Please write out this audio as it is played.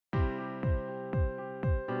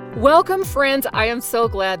Welcome, friends. I am so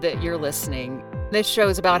glad that you're listening. This show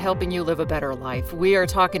is about helping you live a better life. We are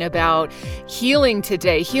talking about healing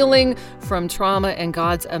today, healing from trauma and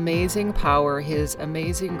God's amazing power, His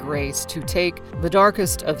amazing grace to take the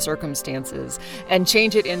darkest of circumstances and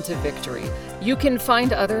change it into victory. You can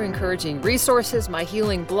find other encouraging resources, my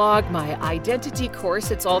healing blog, my identity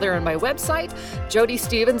course. It's all there on my website,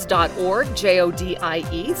 jodiestevens.org,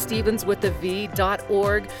 J-O-D-I-E, Stevens with the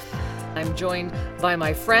V.org. I'm joined by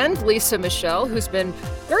my friend, Lisa Michelle, who's been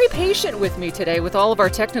very patient with me today with all of our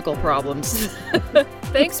technical problems.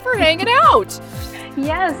 Thanks for hanging out.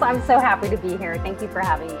 Yes, I'm so happy to be here. Thank you for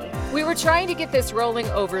having me. We were trying to get this rolling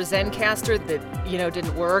over Zencastr that,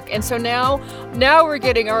 didn't work. And so now we're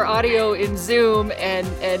getting our audio in Zoom and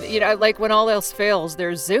like when all else fails,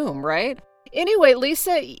 there's Zoom, right? Anyway,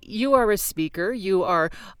 Lisa, you are a speaker. You are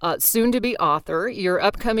soon-to-be author. Your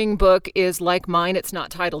upcoming book is like mine. It's not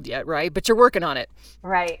titled yet, right? But you're working on it.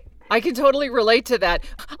 Right. I can totally relate to that.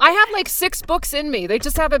 I have like 6 books in me. They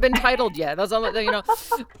just haven't been titled yet.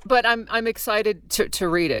 But I'm excited to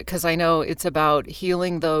read it because I know it's about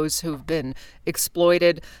healing those who've been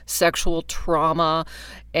exploited, sexual trauma,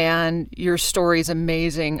 and your story is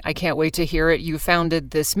amazing. I can't wait to hear it. You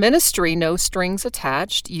founded this ministry, No Strings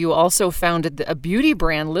Attached. You also founded a beauty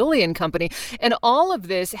brand, Lillian Company, and all of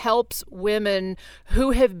this helps women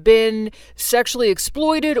who have been sexually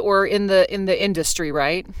exploited or in the industry,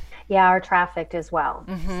 right? Yeah, or trafficked as well.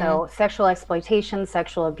 Mm-hmm. So sexual exploitation,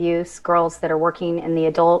 sexual abuse, girls that are working in the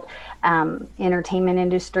adult entertainment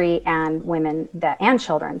industry, and women and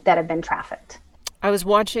children that have been trafficked. I was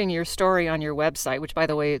watching your story on your website, which, by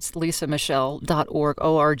the way, it's lisamichelle.org,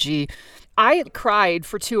 O-R-G. I cried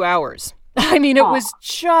for 2 hours. I mean, it was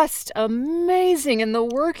just amazing. And the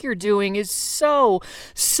work you're doing is so,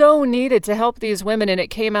 so needed to help these women. And it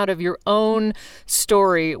came out of your own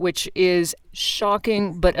story, which is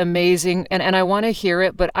shocking but amazing. And I want to hear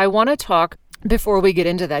it, but I want to talk before we get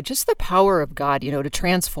into that, just the power of God, to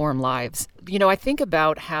transform lives. I think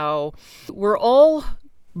about how we're all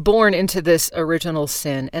born into this original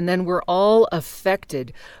sin, and then we're all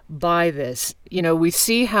affected by this. We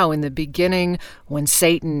see how in the beginning, when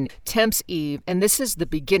Satan tempts Eve, and this is the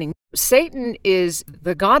beginning, Satan is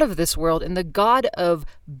the god of this world and the god of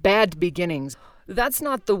bad beginnings. That's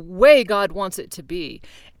not the way God wants it to be.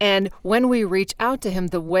 And when we reach out to him,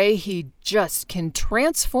 the way he just can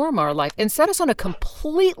transform our life and set us on a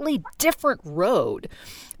completely different road,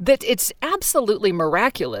 that it's absolutely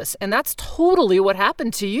miraculous. And that's totally what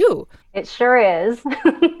happened to you. It sure is.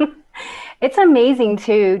 It's amazing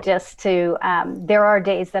too, there are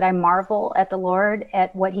days that I marvel at the Lord,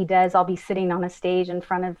 at what he does. I'll be sitting on a stage in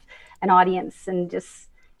front of an audience and just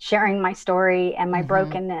sharing my story and my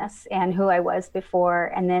brokenness and who I was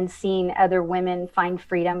before, and then seeing other women find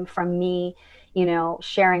freedom from me,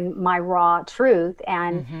 sharing my raw truth.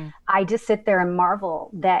 And I just sit there and marvel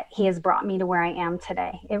that he has brought me to where I am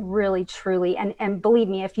today. It really, truly, and believe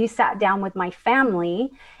me, if you sat down with my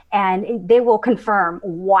family, and they will confirm,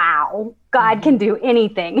 wow, God can do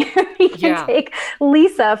anything. He can take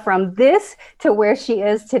Lisa from this to where she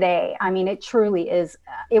is today. I mean, it truly is.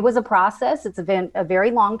 It was a process. It's been a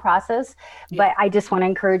very long process, but I just want to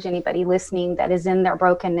encourage anybody listening that is in their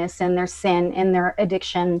brokenness, in their sin, in their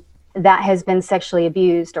addiction, that has been sexually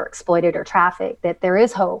abused or exploited or trafficked, that there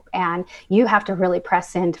is hope, and you have to really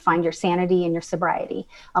press in to find your sanity and your sobriety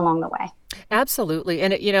along the way. Absolutely.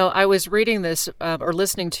 And, I was reading this or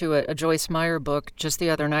listening to a Joyce Meyer book just the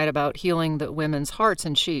other night about healing the women's hearts.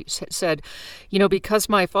 And she said, because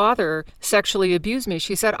my father sexually abused me,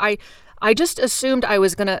 she said, I just assumed I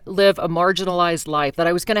was going to live a marginalized life, that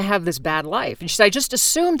I was going to have this bad life. And she said, I just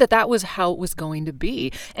assumed that was how it was going to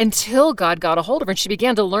be until God got a hold of her and she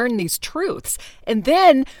began to learn these truths. And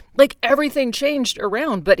then everything changed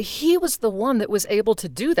around, but he was the one that was able to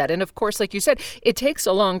do that. And of course, like you said, it takes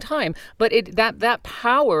a long time, but that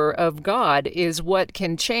power of God is what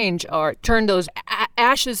can turn those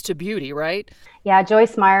ashes to beauty, right? Yeah,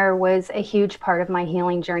 Joyce Meyer was a huge part of my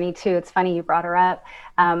healing journey too. It's funny you brought her up.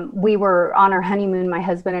 We were on our honeymoon, my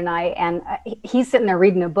husband and I, and he's sitting there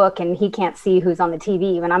reading a book and he can't see who's on the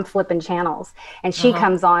TV, and I'm flipping channels. And she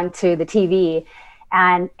comes on to the TV,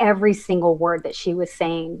 and every single word that she was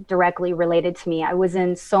saying directly related to me. I was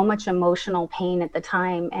in so much emotional pain at the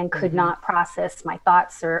time and could not process my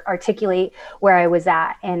thoughts or articulate where I was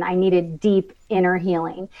at. And I needed deep inner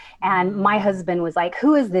healing. And my husband was like,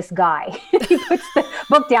 who is this guy? He puts the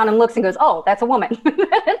book down and looks and goes, oh, that's a woman.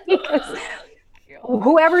 Because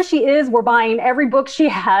whoever she is, we're buying every book she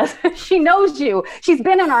has. She knows you. She's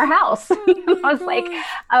been in our house. I was like,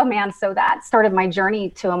 oh man. So that started my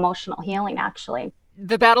journey to emotional healing, actually.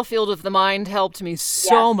 The battlefield of the mind helped me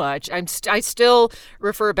so much. I still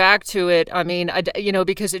refer back to it. I mean,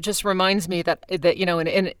 because it just reminds me that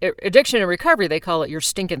in addiction and recovery, they call it your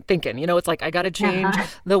stinking thinking. It's like I got to change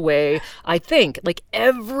the way I think, like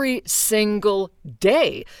every single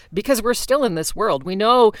day, because we're still in this world. We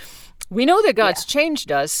know that God's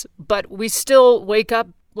changed us, but we still wake up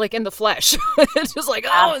like in the flesh. It's just like,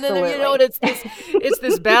 Absolutely. And then, it's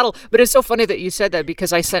this battle. But it's so funny that you said that,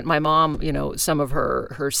 because I sent my mom, some of her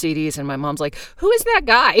CDs, and my mom's like, who is that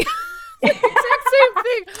guy? Exact same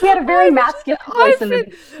thing. He had a very masculine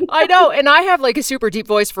voice. I know, and I have like a super deep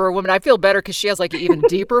voice for a woman. I feel better because she has like an even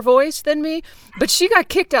deeper voice than me. But she got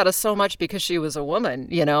kicked out of so much because she was a woman,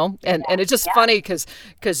 and it's just funny because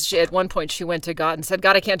at one point she went to God and said,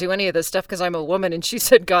 God, I can't do any of this stuff because I'm a woman. And she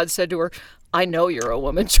said, God said to her, I know you're a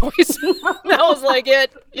woman, Joyce. That was like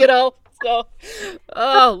it, So,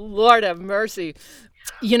 oh, Lord have mercy.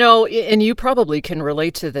 And you probably can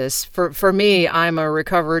relate to this. For me, I'm a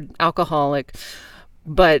recovered alcoholic.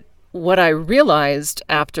 But what I realized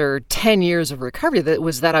after 10 years of recovery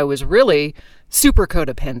was that I was really super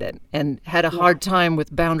codependent and had a hard time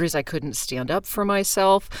with boundaries. I couldn't stand up for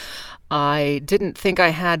myself. I didn't think I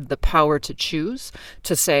had the power to choose,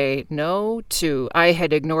 to say no, I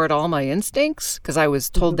had ignored all my instincts because I was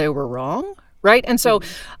told they were wrong. Right. And so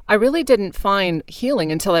I really didn't find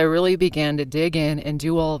healing until I really began to dig in and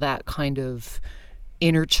do all that kind of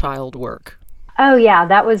inner child work. Oh, yeah.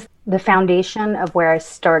 That was the foundation of where I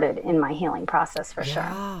started in my healing process, for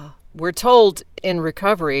sure. We're told in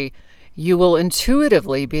recovery, you will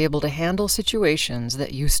intuitively be able to handle situations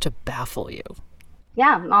that used to baffle you.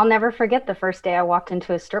 Yeah, I'll never forget the first day I walked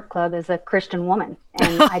into a strip club as a Christian woman.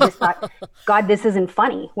 And I just thought, God, this isn't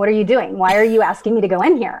funny. What are you doing? Why are you asking me to go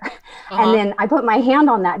in here? And then I put my hand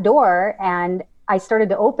on that door and I started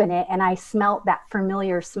to open it, and I smelled that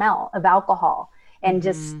familiar smell of alcohol and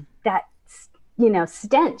just that,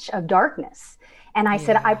 stench of darkness. And I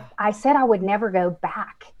said, I said I would never go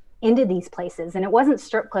back into these places. And it wasn't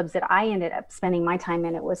strip clubs that I ended up spending my time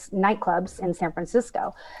in. It was nightclubs in San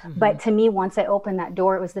Francisco. But to me, once I opened that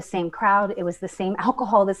door, it was the same crowd. It was the same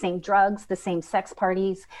alcohol, the same drugs, the same sex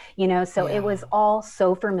parties, so it was all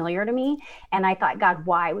so familiar to me. And I thought, God,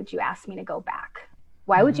 why would you ask me to go back?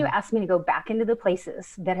 Why would you ask me to go back into the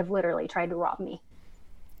places that have literally tried to rob me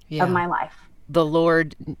of my life? The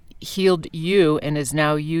Lord healed you and is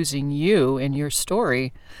now using you in your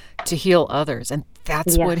story to heal others. And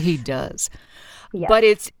that's what he does. But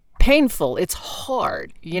it's painful. It's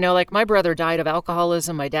hard. Like my brother died of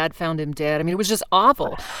alcoholism. My dad found him dead. I mean, it was just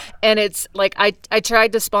awful. And it's like I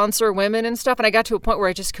tried to sponsor women and stuff, and I got to a point where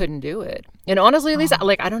I just couldn't do it. And honestly, Lisa,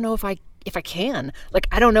 I don't know if I can.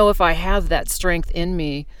 I don't know if I have that strength in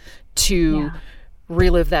me to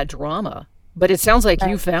relive that drama. But it sounds like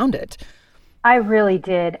you found it. I really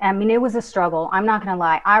did. I mean, it was a struggle. I'm not going to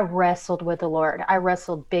lie. I wrestled with the Lord. I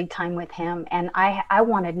wrestled big time with him. And I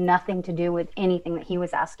wanted nothing to do with anything that he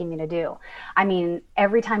was asking me to do. I mean,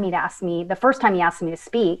 every time he'd ask me, the first time he asked me to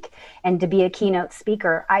speak and to be a keynote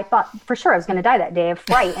speaker, I thought for sure I was going to die that day of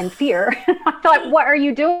fright and fear. I thought, what are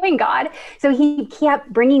you doing, God? So he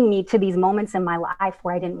kept bringing me to these moments in my life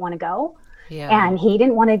where I didn't want to go. And he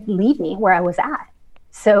didn't want to leave me where I was at.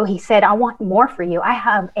 So he said, I want more for you. I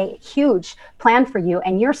have a huge plan for you.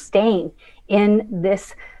 And you're staying in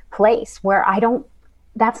this place where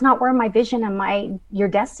that's not where my vision and your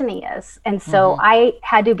destiny is. And so I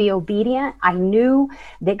had to be obedient. I knew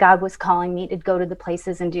that God was calling me to go to the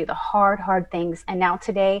places and do the hard things. And now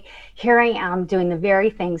today, here I am doing the very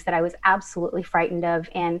things that I was absolutely frightened of.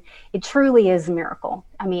 And it truly is a miracle.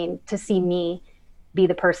 I mean, to see me be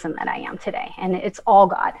the person that I am today. And it's all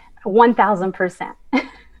God. 1,000%.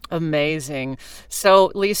 Amazing.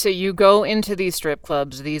 So, Lisa, you go into these strip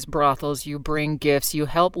clubs, these brothels, you bring gifts, you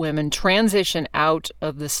help women transition out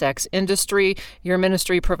of the sex industry. Your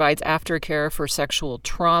ministry provides aftercare for sexual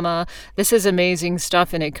trauma. This is amazing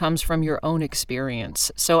stuff, and it comes from your own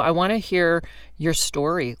experience. So I want to hear your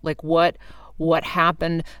story. Like what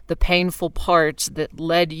happened, the painful parts that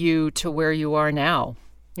led you to where you are now,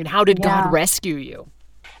 and how did God rescue you?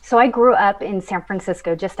 So I grew up in San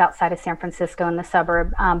Francisco, just outside of San Francisco in the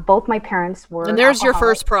suburb. Both my parents were And there's your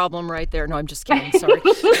first problem right there. No, I'm just kidding. Sorry.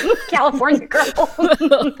 California girl.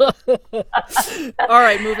 All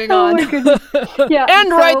right, moving on. My goodness. Yeah. And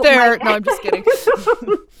so right there. No, I'm just kidding.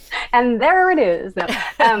 And there it is.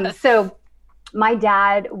 No. So My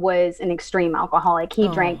dad was an extreme alcoholic. He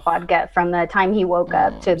drank vodka from the time he woke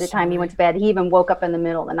up to the time he went to bed. He even woke up in the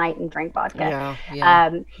middle of the night and drank vodka.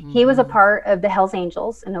 He was a part of the Hells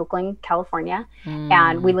Angels in Oakland, California,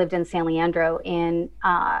 and we lived in San Leandro. And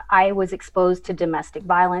I was exposed to domestic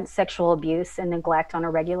violence, sexual abuse, and neglect on a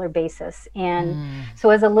regular basis. And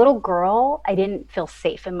so as a little girl, I didn't feel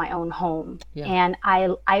safe in my own home. And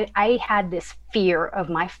I had this fear of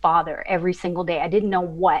my father every single day. I didn't know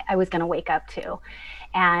what I was going to wake up to.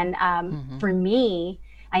 And for me,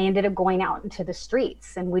 I ended up going out into the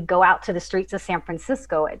streets, and we'd go out to the streets of San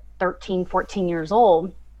Francisco at 13, 14 years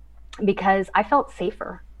old, because I felt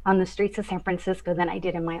safer on the streets of San Francisco than I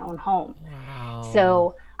did in my own home. Wow.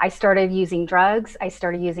 So I started using drugs. I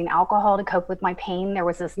started using alcohol to cope with my pain. There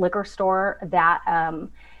was this liquor store that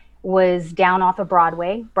was down off of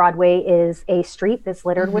Broadway. Broadway is a street that's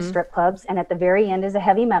littered with strip clubs, and at the very end is a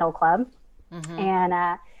heavy metal club.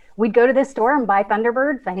 And we'd go to this store and buy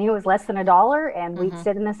Thunderbirds. I think it was less than $1, and we'd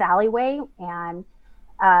sit in this alleyway, and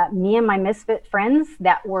me and my misfit friends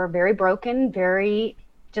that were very broken, very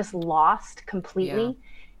just lost completely.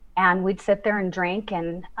 And we'd sit there and drink,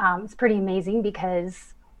 and it's pretty amazing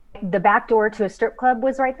because the back door to a strip club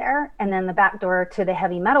was right there, and then the back door to the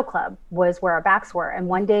heavy metal club was where our backs were. And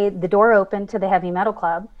one day the door opened to the heavy metal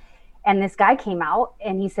club, and this guy came out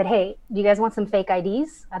and he said, "Hey, do you guys want some fake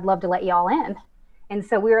IDs? I'd love to let y'all in." And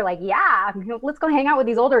so we were like, "Yeah, let's go hang out with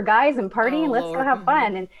these older guys and party, and let's go have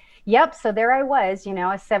fun." And so there I was, I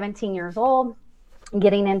was 17 years old,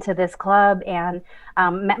 getting into this club, and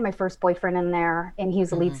met my first boyfriend in there, and he was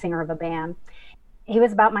the lead singer of a band. He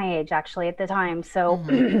was about my age, actually, at the time. So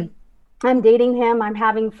I'm dating him. I'm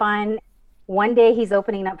having fun. One day he's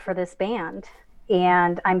opening up for this band,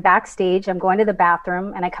 and I'm backstage. I'm going to the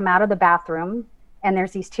bathroom, and I come out of the bathroom, and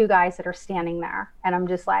there's these two guys that are standing there. And I'm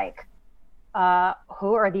just like,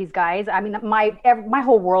 who are these guys? I mean, my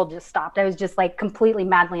whole world just stopped. I was just like completely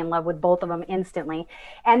madly in love with both of them instantly.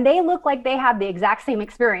 And they look like they had the exact same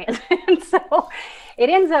experience. And so it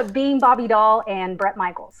ends up being Bobby Dahl and Bret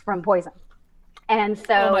Michaels from Poison. And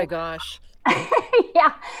so, oh my gosh.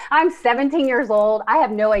 Yeah, I'm 17 years old. I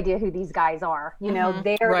have no idea who these guys are. They're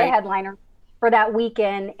the headliner for that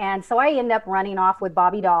weekend. And so I end up running off with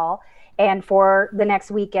Bobby Dahl and for the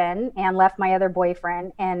next weekend, and left my other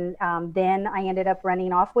boyfriend. And then I ended up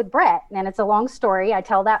running off with Bret. And it's a long story. I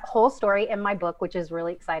tell that whole story in my book, which is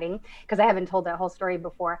really exciting because I haven't told that whole story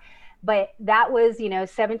before. But that was,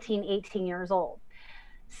 17, 18 years old.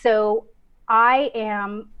 So I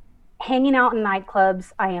am hanging out in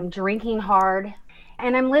nightclubs. I am drinking hard,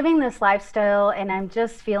 and I'm living this lifestyle, and I'm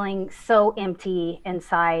just feeling so empty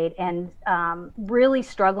inside, and really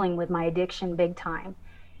struggling with my addiction big time.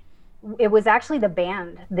 It was actually the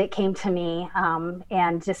band that came to me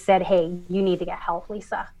and just said, "Hey, you need to get help,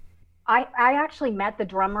 Lisa." I actually met the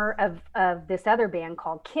drummer of this other band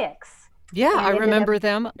called Kix. Yeah, I remember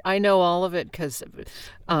them. I know all of it because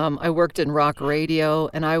I worked in rock radio,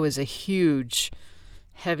 and I was a huge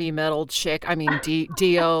heavy metal chick. I mean,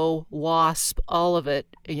 Dio, Wasp, all of it,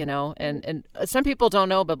 and some people don't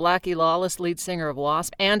know, but Blackie Lawless, lead singer of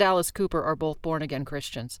Wasp, and Alice Cooper are both born again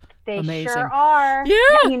Christians. They Amazing. Sure are.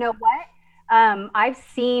 Yeah. You know what? I've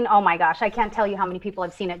seen, oh my gosh, I can't tell you how many people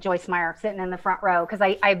I've seen at Joyce Meyer sitting in the front row, because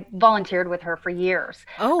I volunteered with her for years.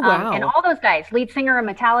 Oh, wow. And all those guys, lead singer of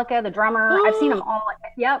Metallica, the drummer, I've seen them all.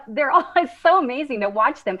 Yep, it's so amazing to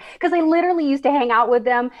watch them, because I literally used to hang out with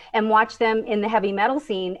them and watch them in the heavy metal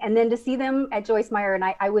scene, and then to see them at Joyce Meyer, and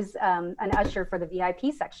I was an usher for the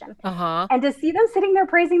VIP section. And to see them sitting there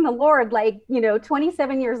praising the Lord,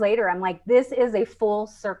 27 years later, I'm like, this is a full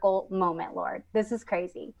circle moment, Lord. This is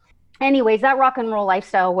crazy. Anyways, that rock and roll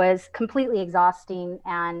lifestyle was completely exhausting,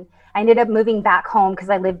 and I ended up moving back home because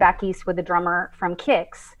I lived back east with the drummer from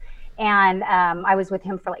Kix, and I was with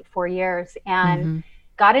him for like 4 years, and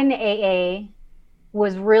got into AA,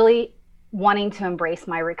 was really wanting to embrace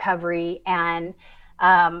my recovery, and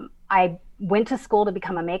I went to school to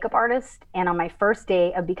become a makeup artist, and on my first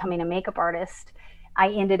day of becoming a makeup artist, I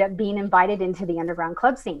ended up being invited into the underground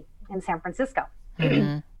club scene in San Francisco.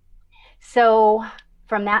 So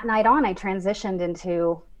from that night on, I transitioned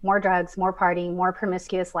into more drugs, more partying, more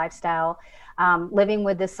promiscuous lifestyle, living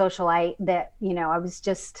with this socialite that, I was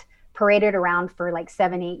just paraded around for like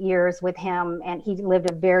 7-8 years with him. And he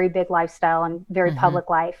lived a very big lifestyle and very public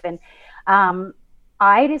life. And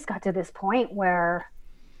I just got to this point where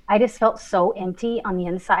I just felt so empty on the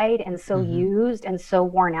inside, and so used and so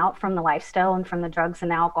worn out from the lifestyle and from the drugs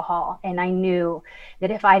and alcohol. And I knew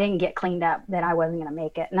that if I didn't get cleaned up, that I wasn't going to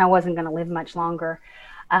make it, and I wasn't going to live much longer.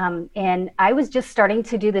 And I was just starting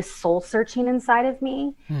to do this soul searching inside of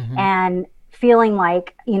me. And feeling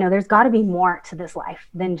like, there's got to be more to this life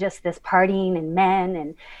than just this partying and men.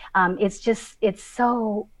 And I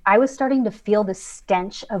was starting to feel the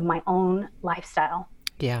stench of my own lifestyle.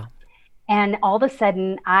 Yeah. And all of a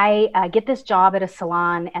sudden, I get this job at a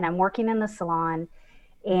salon, and I'm working in the salon.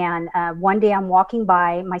 And one day I'm walking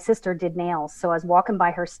by, my sister did nails. So I was walking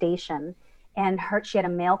by her station, and she had a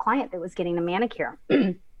male client that was getting a manicure.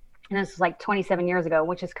 And this was like 27 years ago,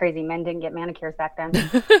 which is crazy. Men didn't get manicures back then.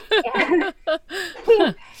 And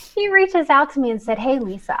he reaches out to me and said, "Hey,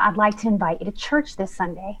 Lisa, I'd like to invite you to church this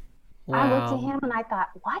Sunday." Wow. I looked at him and I thought,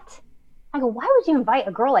 what? I go, why would you invite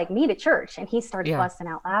a girl like me to church? And he started busting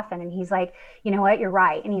out laughing. And he's like, "You know what? You're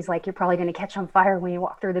right." And he's like, "You're probably going to catch on fire when you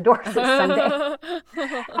walk through the doors this Sunday."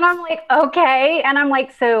 And I'm like, okay. And I'm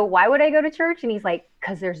like, "So why would I go to church?" And he's like,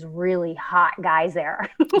 "Because there's really hot guys there."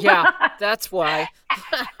 Yeah, that's why.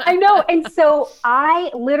 I know. And so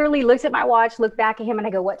I literally looked at my watch, looked back at him, and I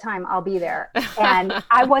go, "What time? I'll be there." And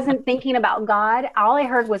I wasn't thinking about God. All I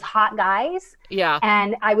heard was hot guys. Yeah.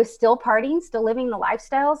 And I was still partying, still living the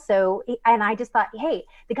lifestyle. So, and I just thought, hey,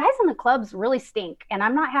 the guys in the clubs really stink, and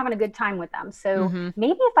I'm not having a good time with them. So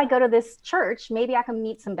maybe if I go to this church, maybe I can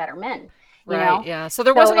meet some better men. You know? Yeah. So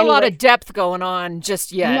there wasn't a lot of depth going on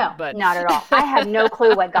just yet. No, but not at all. I had no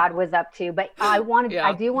clue what God was up to, but I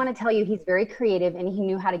do want to tell you, he's very creative, and he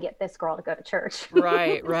knew how to get this girl to go to church.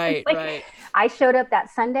 Right. I showed up that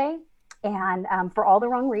Sunday, and for all the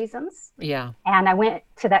wrong reasons. Yeah. And I went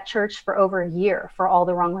to that church for over a year for all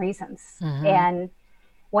the wrong reasons. And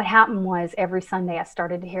what happened was, every Sunday I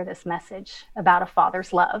started to hear this message about a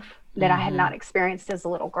father's love that I had not experienced as a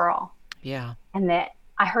little girl. Yeah. And that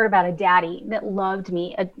I heard about a daddy that loved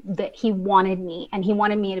me, that he wanted me, and he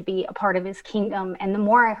wanted me to be a part of his kingdom. And the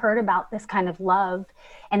more I heard about this kind of love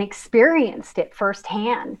and experienced it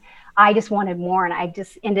firsthand, I just wanted more. And I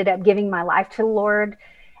just ended up giving my life to the Lord.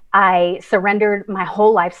 I surrendered my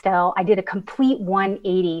whole lifestyle. I did a complete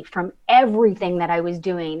 180 from everything that I was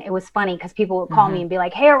doing. It was funny because people would call me and be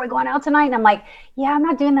like, "Hey, are we going out tonight?" And I'm like, "Yeah, I'm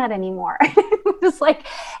not doing that anymore." Just like,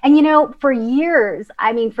 and for years,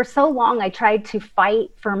 for so long, I tried to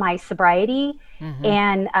fight for my sobriety,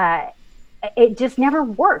 and it just never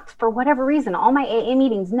worked for whatever reason. All my AA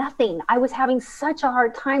meetings, nothing. I was having such a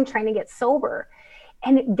hard time trying to get sober.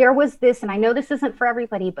 And there was this, and I know this isn't for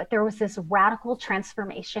everybody, but there was this radical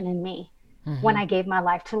transformation in me when I gave my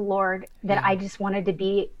life to the Lord, that I just wanted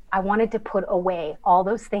to put away all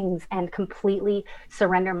those things and completely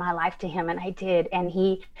surrender my life to him. And I did. And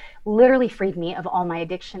he literally freed me of all my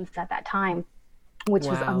addictions at that time, which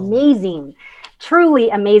was amazing, truly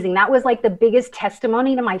amazing. That was like the biggest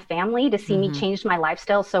testimony to my family, to see me change my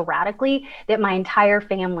lifestyle so radically that my entire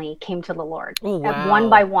family came to the Lord. One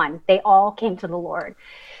by one, they all came to the Lord.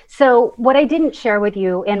 So what I didn't share with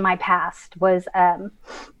you in my past was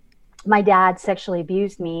my dad sexually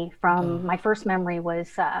abused me from my first memory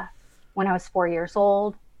was when I was 4 years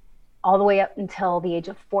old, all the way up until the age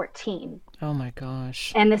of 14. Oh my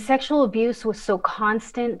gosh. And the sexual abuse was so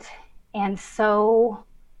constant. And so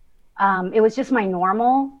it was just my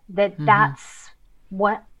normal, that's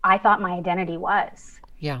what I thought my identity was.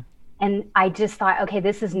 Yeah. And I just thought, okay,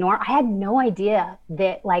 this is normal. I had no idea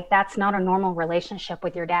that that's not a normal relationship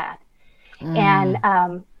with your dad.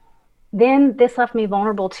 And then this left me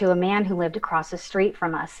vulnerable to a man who lived across the street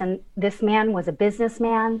from us. And this man was a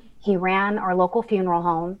businessman. He ran our local funeral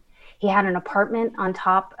home. He had an apartment on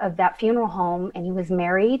top of that funeral home, and he was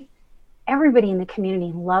married. Everybody in the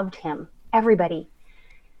community loved him, everybody.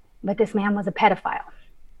 But this man was a pedophile.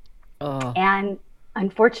 And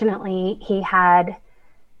unfortunately, he had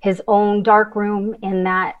his own dark room in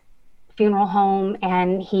that funeral home,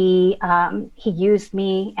 and he used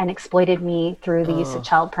me and exploited me through the use of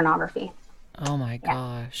child pornography. Oh my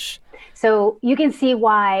gosh. So you can see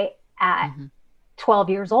why at 12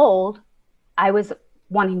 years old, I was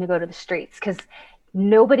wanting to go to the streets, because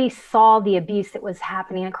nobody saw the abuse that was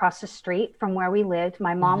happening across the street from where we lived.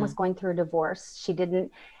 My mom was going through a divorce. She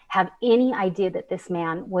didn't have any idea that this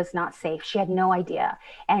man was not safe. She had no idea.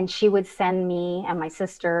 And she would send me and my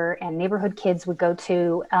sister, and neighborhood kids would go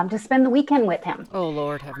to spend the weekend with him. Oh,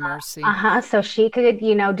 Lord, have mercy. So she could,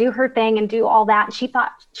 do her thing and do all that. And she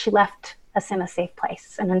thought she left us in a safe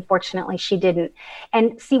place. And unfortunately, she didn't.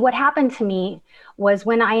 And see, what happened to me was,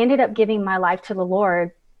 when I ended up giving my life to the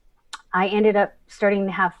Lord, I ended up starting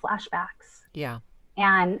to have flashbacks. Yeah.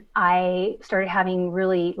 And I started having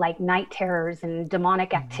really night terrors and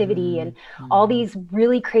demonic activity, and all these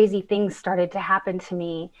really crazy things started to happen to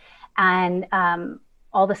me. And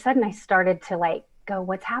all of a sudden I started to go,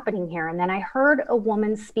 what's happening here? And then I heard a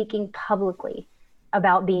woman speaking publicly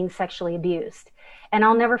about being sexually abused. And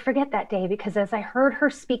I'll never forget that day, because as I heard her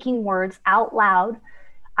speaking words out loud,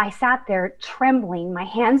 I sat there trembling. My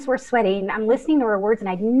hands were sweating. I'm listening to her words, and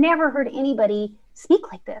I'd never heard anybody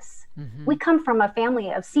speak like this. We come from a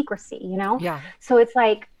family of secrecy, you know? Yeah. So it's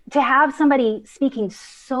like, to have somebody speaking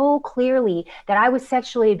so clearly that I was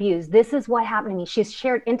sexually abused, this is what happened to me. She's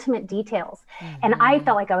shared intimate details. And I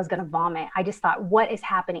felt like I was going to vomit. I just thought, what is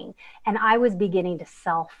happening? And I was beginning to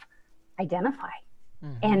self-identify.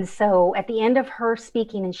 And so at the end of her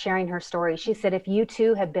speaking and sharing her story, she said, if you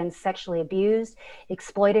too have been sexually abused,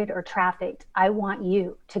 exploited, or trafficked, I want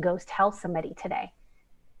you to go tell somebody today.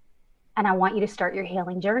 And I want you to start your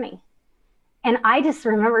healing journey. And I just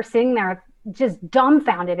remember sitting there just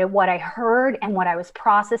dumbfounded at what I heard and what I was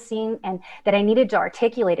processing, and that I needed to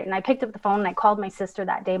articulate it. And I picked up the phone and I called my sister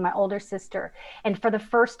that day, my older sister. And for the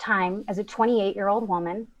first time as a 28-year-old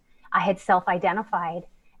woman, I had self-identified,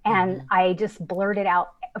 and I just blurted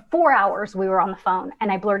out. 4 hours we were on the phone,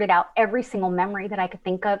 and I blurted out every single memory that I could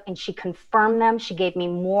think of. And she confirmed them. She gave me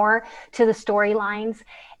more to the storylines.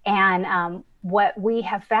 And what we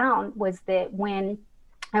have found was that when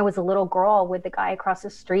I was a little girl with the guy across the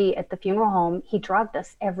street at the funeral home, he drugged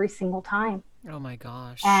us every single time. Oh my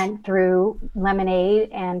gosh. And through lemonade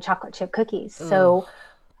and chocolate chip cookies. Ugh. So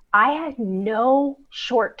I had no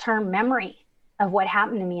short-term memory of what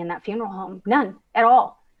happened to me in that funeral home. None at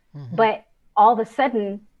all. But all of a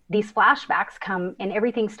sudden, these flashbacks come and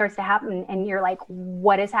everything starts to happen, and you're like,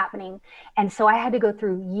 what is happening? And so I had to go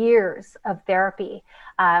through years of therapy,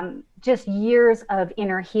 just years of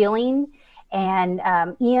inner healing. And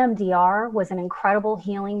EMDR was an incredible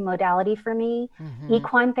healing modality for me.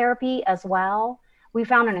 Equine therapy as well. We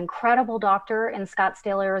found an incredible doctor in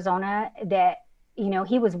Scottsdale, Arizona, that, you know,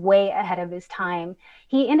 he was way ahead of his time.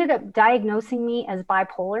 He ended up diagnosing me as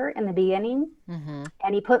bipolar in the beginning.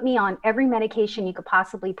 And he put me on every medication you could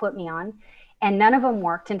possibly put me on. And none of them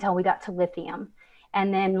worked until we got to lithium.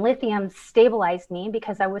 And then lithium stabilized me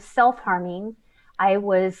because I was self-harming. I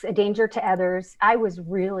was a danger to others. I was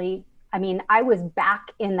back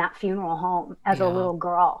in that funeral home as a little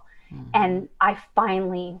girl. And I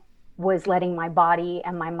finally was letting my body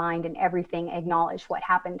and my mind and everything acknowledge what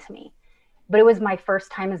happened to me. But it was my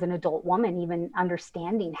first time as an adult woman even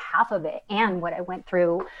understanding half of it, and what I went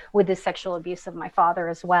through with the sexual abuse of my father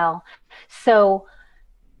as well. So,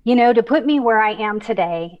 you know, to put me where I am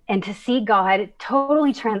today and to see God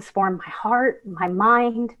totally transform my heart, my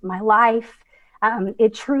mind, my life,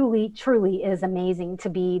 it truly, truly is amazing to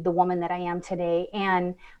be the woman that I am today.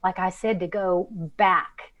 And like I said, to go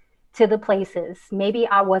back to the places, maybe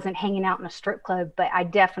I wasn't hanging out in a strip club, but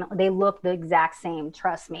they look the exact same.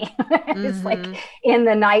 Trust me. It's like in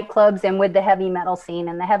the nightclubs and with the heavy metal scene.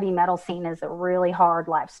 And the heavy metal scene is a really hard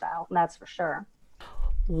lifestyle. That's for sure.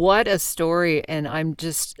 What a story. And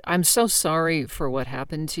I'm so sorry for what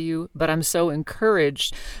happened to you, but I'm so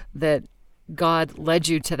encouraged that God led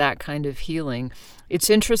you to that kind of healing. It's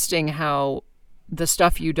interesting how the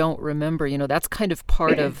stuff you don't remember, you know, that's kind of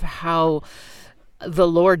part of how the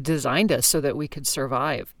Lord designed us so that we could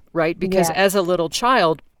survive, right? Because as a little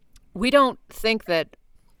child, we don't think that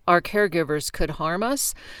our caregivers could harm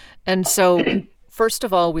us. And so first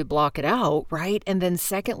of all, we block it out, right? And then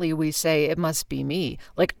secondly, we say, it must be me.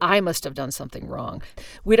 Like, I must have done something wrong.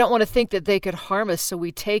 We don't want to think that they could harm us. So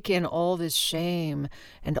we take in all this shame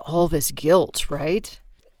and all this guilt, right?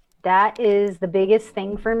 That is the biggest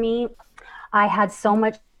thing for me. I had so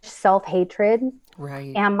much self-hatred.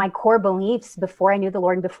 Right. And my core beliefs before I knew the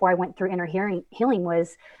Lord and before I went through inner healing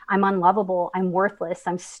was, I'm unlovable, I'm worthless,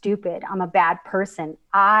 I'm stupid, I'm a bad person.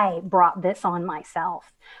 I brought this on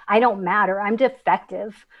myself. I don't matter, I'm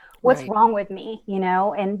defective. What's wrong with me? You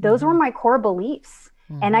know, and those were my core beliefs.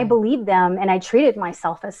 And I believed them, and I treated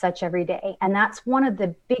myself as such every day. And that's one of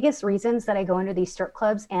the biggest reasons that I go into these strip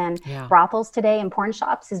clubs and brothels today and porn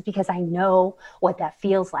shops, is because I know what that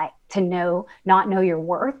feels like to not know your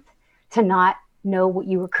worth, to not know what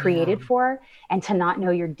you were created for, and to not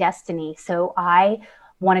know your destiny. So I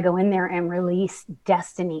want to go in there and release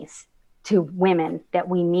destinies to women that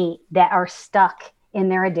we meet that are stuck in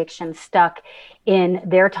their addiction, stuck in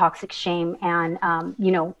their toxic shame. And,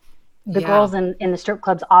 you know, the girls in the strip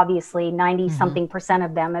clubs, obviously 90 something %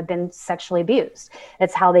 of them have been sexually abused.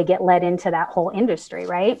 That's how they get led into that whole industry.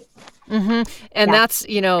 Right. Mm-hmm. And Yeah. that's,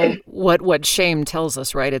 what shame tells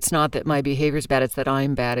us, right? It's not that my behavior is bad. It's that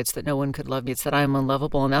I'm bad. It's that no one could love me. It's that I'm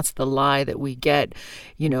unlovable. And that's the lie that we get.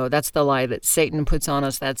 That's the lie that Satan puts on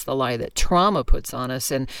us. That's the lie that trauma puts on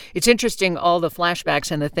us. And it's interesting, all the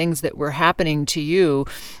flashbacks and the things that were happening to you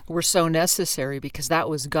were so necessary because that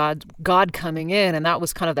was God coming in. And that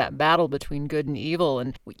was kind of that battle between good and evil.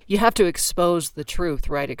 And you have to expose the truth,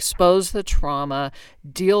 right? Expose the trauma,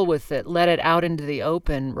 deal with it, let it out into the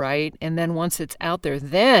open, right? And then once it's out there,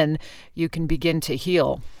 then you can begin to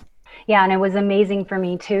heal. Yeah, and it was amazing for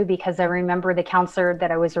me too, because I remember the counselor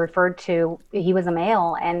that I was referred to, he was a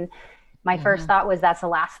male. And my first thought was, that's the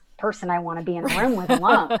last person I want to be in the room with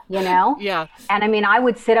alone, Yeah. And I mean, I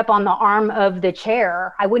would sit up on the arm of the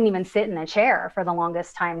chair. I wouldn't even sit in the chair for the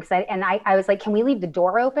longest time. Because I was like, can we leave the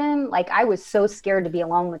door open? Like, I was so scared to be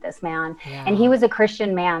alone with this man. Yeah. And he was a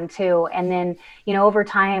Christian man too. And then, over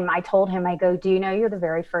time, I told him, I go, do you know you're the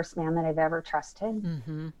very first man that I've ever trusted?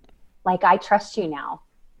 Mm-hmm. Like, I trust you now.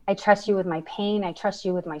 I trust you with my pain. I trust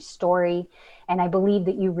you with my story. And I believe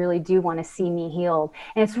that you really do want to see me healed.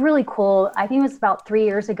 And it's really cool. I think it was about 3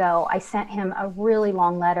 years ago, I sent him a really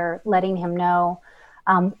long letter letting him know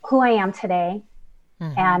who I am today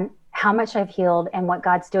and how much I've healed and what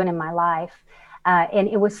God's doing in my life. And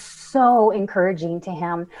it was so encouraging to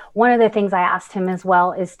him. One of the things I asked him as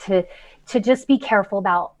well is to just be careful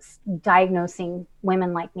about diagnosing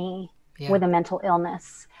women like me with a mental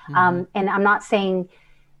illness. And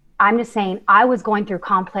I'm just saying I was going through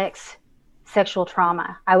complex sexual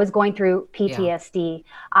trauma. I was going through PTSD. Yeah.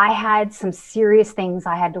 I had some serious things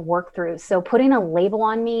I had to work through. So putting a label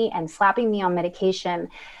on me and slapping me on medication,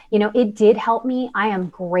 it did help me. I am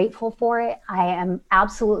grateful for it. I am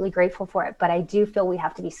absolutely grateful for it. But I do feel we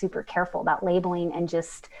have to be super careful about labeling and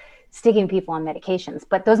just sticking people on medications.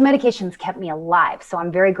 But those medications kept me alive. So I'm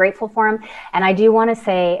very grateful for them. And I do want to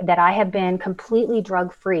say that I have been completely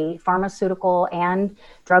drug-free, pharmaceutical and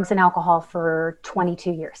drugs and alcohol for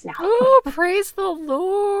 22 years now. Oh, praise the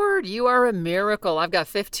Lord. You are a miracle. I've got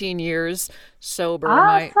 15 years sober.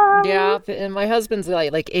 Awesome. And my husband's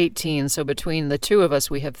like 18. So between the two of us,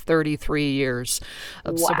 we have 33 years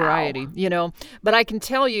of sobriety, But I can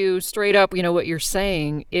tell you straight up, what you're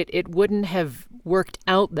saying, it wouldn't have worked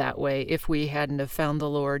out that way if we hadn't have found the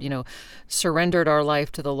Lord, surrendered our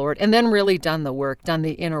life to the Lord and then really done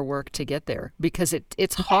the inner work to get there, because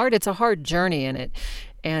it's hard. It's a hard journey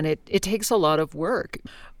and it takes a lot of work.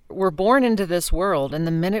 We're born into this world, and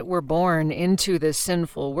the minute we're born into this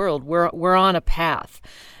sinful world, we're on a path,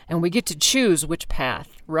 and we get to choose which path,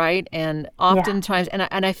 right? And oftentimes,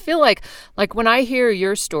 and I feel like when I hear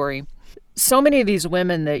your story, so many of these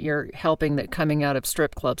women that you're helping that coming out of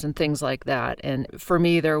strip clubs and things like that. And for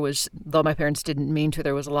me, there was, though my parents didn't mean to,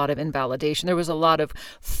 there was a lot of invalidation. There was a lot of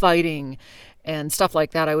fighting and stuff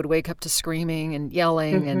like that. I would wake up to screaming and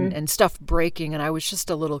yelling and stuff breaking. And I was just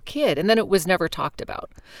a little kid. And then it was never talked about.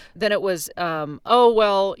 Then it was,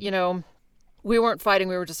 we weren't fighting.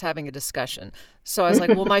 We were just having a discussion. So I was like,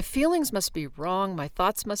 well, my feelings must be wrong. My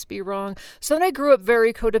thoughts must be wrong. So then I grew up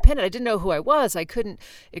very codependent. I didn't know who I was. I couldn't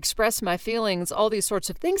express my feelings, all these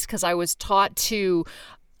sorts of things, because I was taught to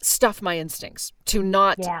stuff my instincts, to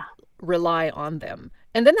not rely on them.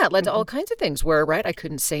 And then that led to all kinds of things where, right, I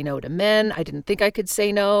couldn't say no to men. I didn't think I could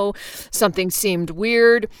say no. Something seemed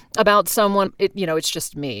weird about someone. It's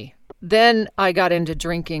just me. Then I got into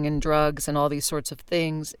drinking and drugs and all these sorts of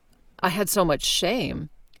things. I had so much shame,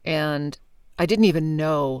 and I didn't even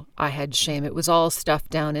know I had shame. It was all stuffed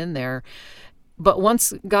down in there. But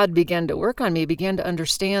once God began to work on me, began to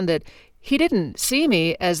understand that he didn't see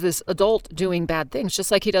me as this adult doing bad things,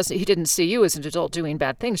 just like he didn't see you as an adult doing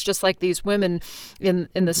bad things, just like these women in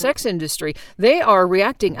the sex industry. They are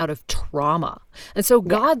reacting out of trauma. And so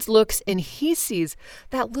God looks and he sees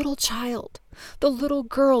that little child, the little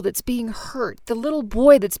girl that's being hurt, the little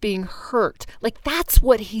boy that's being hurt. Like, that's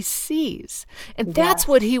what he sees. And that's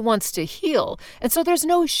what he wants to heal. And so there's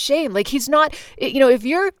no shame. Like, he's not, if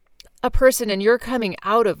you're a person and you're coming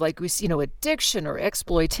out of addiction or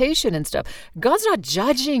exploitation and stuff, God's not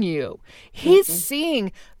judging you. He's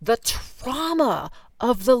seeing the trauma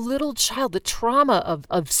of the little child, the trauma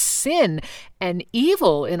of sin and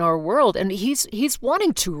evil in our world. And he's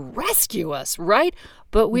wanting to rescue us, right?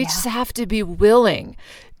 But we just have to be willing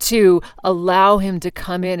to allow him to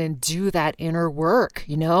come in and do that inner work,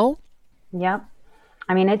 Yep.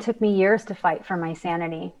 I mean, it took me years to fight for my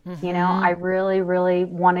sanity. I really, really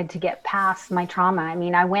wanted to get past my trauma. I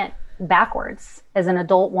mean, I went backwards as an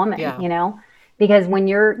adult woman, because when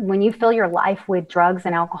you fill your life with drugs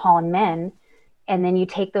and alcohol and men, and then you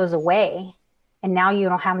take those away, and now you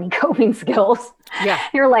don't have any coping skills.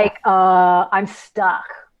 You're like, I'm stuck.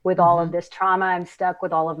 with all of Hmm. this trauma. I'm stuck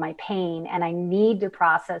with all of my pain and I need to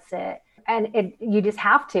process it. And you just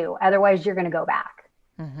have to, otherwise you're going to go back.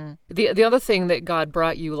 Hmm. The other thing that God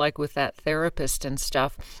brought you, like with that therapist and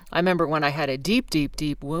stuff, I remember when I had a deep, deep,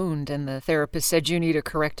 deep wound, and the therapist said you need a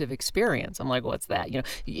corrective experience. I'm like, what's that?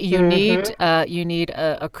 Mm-hmm. You need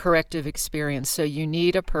a corrective experience. So you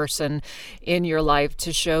need a person in your life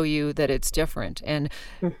to show you that it's different. And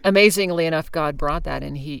amazingly enough, God brought that,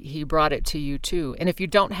 and He brought it to you too. And if you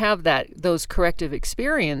don't have those corrective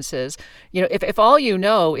experiences, if all you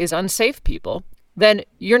know is unsafe people, then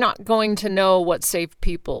you're not going to know what safe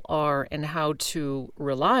people are and how to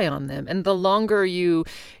rely on them. And the longer you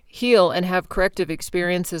heal and have corrective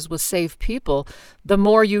experiences with safe people, the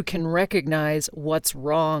more you can recognize what's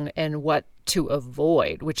wrong and what to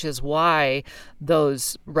avoid, which is why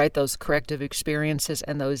those corrective experiences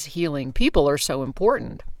and those healing people are so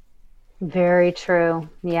important. Very true.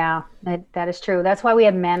 Yeah, that is true. That's why we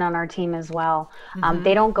have men on our team as well. They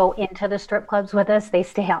Hmm. don't go into the strip clubs with us. They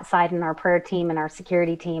stay outside in our prayer team and our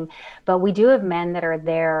security team. But we do have men that are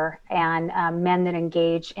there, and men that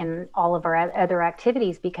engage in all of our other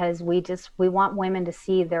activities, because we want women to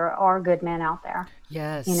see there are good men out there, you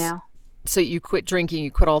Yes. know? So you quit drinking,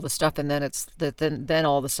 you quit all the stuff, and then it's that then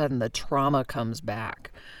all of a sudden the trauma comes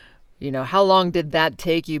back. How long did that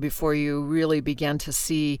take you before you really began to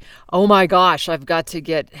see, oh my gosh, I've got to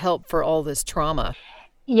get help for all this trauma?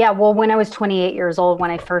 Yeah, well, when I was 28 years old, when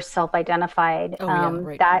I first self-identified, Oh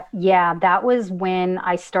yeah, right. that was when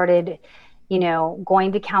I started,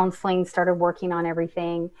 going to counseling, started working on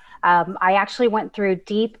everything. I actually went through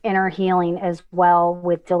deep inner healing as well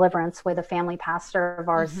with deliverance with a family pastor of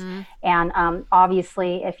ours. Mm-hmm. And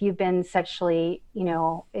obviously, if you've been sexually,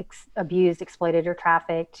 abused, exploited, or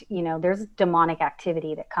trafficked, there's demonic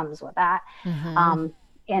activity that comes with that. Mm-hmm. Um,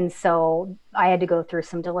 and so I had to go through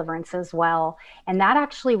some deliverance as well. And that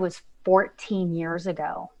actually was 14 years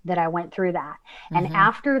ago that I went through that. And Mm-hmm.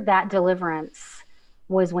 after that deliverance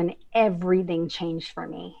was when everything changed for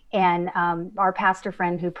me. And our pastor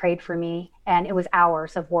friend who prayed for me, and it was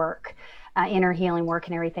hours of work, inner healing work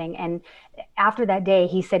and everything. And after that day,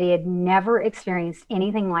 he said he had never experienced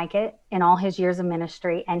anything like it in all his years of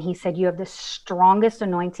ministry. And he said, "You have the strongest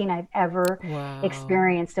anointing I've ever Wow.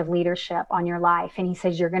 experienced of leadership on your life." And he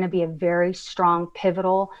says, "You're going to be a very strong,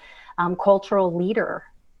 pivotal, cultural leader."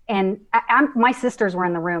 And my sisters were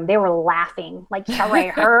in the room. They were laughing, like, "Hooray,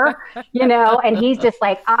 her," and he's just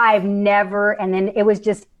like, "I've never." And then it was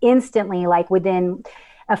just instantly, like within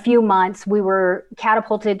a few months, we were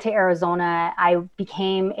catapulted to Arizona. I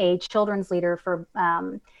became a children's leader for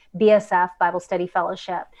BSF, Bible Study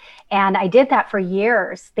Fellowship. And I did that for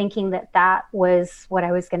years, thinking that that was what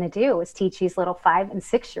I was going to do, was teach these little 5 and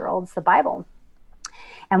 6 year olds the Bible.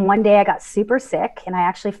 And one day I got super sick and I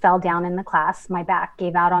actually fell down in the class. My back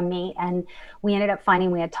gave out on me. And we ended up finding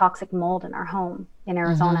we had toxic mold in our home in Mm-hmm.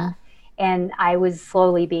 Arizona. And I was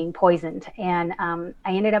slowly being poisoned. And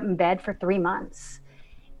I ended up in bed for 3 months,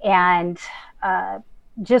 and uh,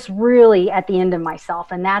 just really at the end of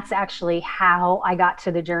myself. And that's actually how I got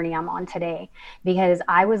to the journey I'm on today, because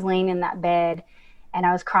I was laying in that bed and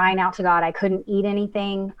I was crying out to God. I couldn't eat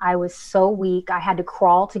anything. I was so weak. I had to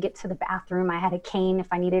crawl to get to the bathroom. I had a cane if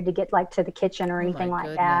I needed to get like to the kitchen or Oh anything my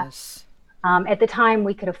like that. goodness. At the time,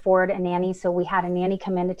 we could afford a nanny, so we had a nanny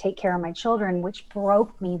come in to take care of my children, which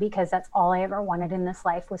broke me because that's all I ever wanted in this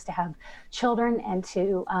life, was to have children and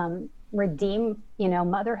to redeem,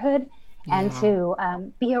 motherhood, and Yeah.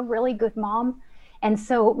 to be a really good mom. And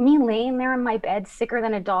so, me laying there in my bed, sicker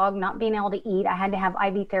than a dog, not being able to eat, I had to have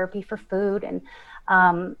IV therapy for food, and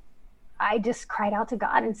um, I just cried out to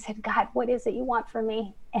God and said, "God, what is it you want from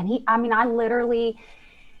me?" And I literally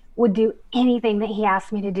would do anything that he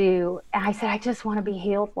asked me to do. And I said, "I just want to be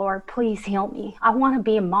healed, Lord. Please heal me. I want to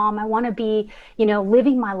be a mom. I want to be,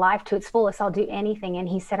 living my life to its fullest. I'll do anything." And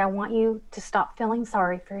he said, "I want you to stop feeling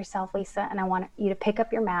sorry for yourself, Lisa. And I want you to pick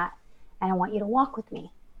up your mat and I want you to walk with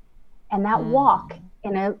me." And that walk,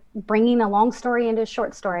 Mm. bringing a long story into a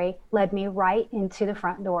short story, led me right into the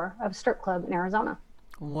front door of a strip club in Arizona.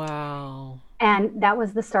 Wow. And that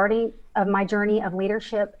was the starting of my journey of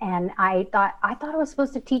leadership. And I thought I was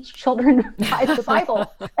supposed to teach children by the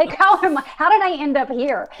Bible. Like, how did I end up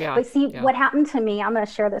here? Yeah. But see, Yeah. what happened to me, I'm going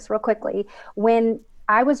to share this real quickly. When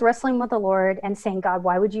I was wrestling with the Lord and saying, "God,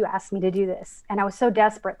 why would you ask me to do this?" And I was so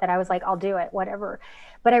desperate that I was like, "I'll do it, whatever."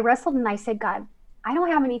 But I wrestled and I said, "God, I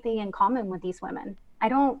don't have anything in common with these women. I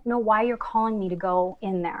don't know why you're calling me to go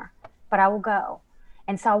in there, but I will go."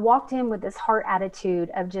 And so I walked in with this heart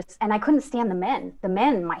attitude of just, and I couldn't stand the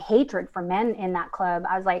men, my hatred for men in that club.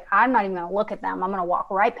 I was like, I'm not even going to look at them. I'm going to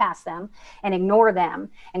walk right past them and ignore them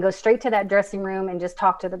and go straight to that dressing room and just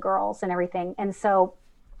talk to the girls and everything. And so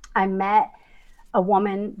I met a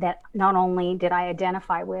woman that not only did I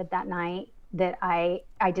identify with that night, that I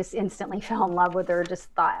just instantly fell in love with her, just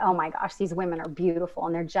thought, oh my gosh, these women are beautiful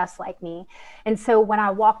and they're just like me. And so when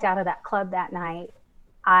I walked out of that club that night,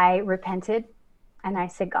 I repented and I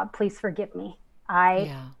said, God, please forgive me.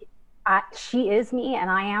 She is me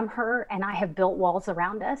and I am her, and I have built walls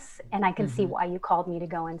around us, and I can see why you called me to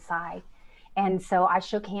go inside. And so I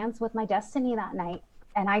shook hands with my destiny that night.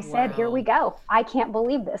 And I said, here we go. I can't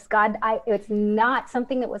believe this. God, it's not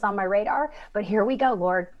something that was on my radar, but here we go,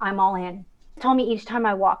 Lord. I'm all in. He told me each time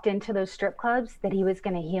I walked into those strip clubs that he was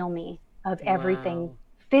going to heal me of everything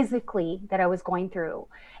physically that I was going through.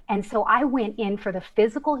 And so I went in for the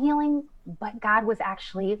physical healing, but God was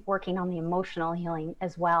actually working on the emotional healing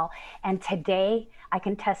as well. And today I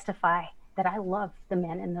can testify that I love the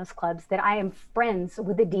men in those clubs, that I am friends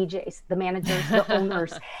with the DJs, the managers, the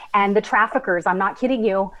owners, and the traffickers. I'm not kidding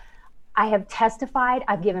you. I have testified.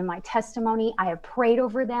 I've given my testimony. I have prayed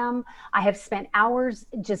over them. I have spent hours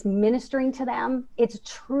just ministering to them. It's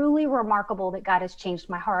truly remarkable that God has changed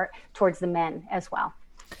my heart towards the men as well.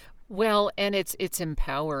 Well, and it's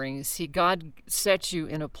empowering. See, God sets you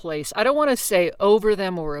in a place. I don't want to say over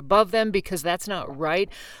them or above them, because that's not right,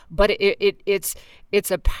 but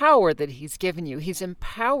it's a power that he's given you. He's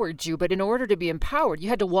empowered you, but in order to be empowered, you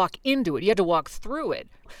had to walk into it. You had to walk through it.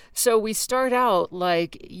 So we start out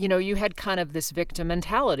like, you had kind of this victim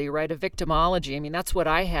mentality, right? A victimology. I mean, that's what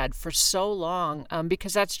I had for so long,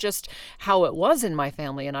 because that's just how it was in my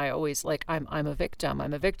family. And I always I'm a victim.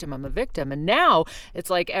 I'm a victim. I'm a victim. And now it's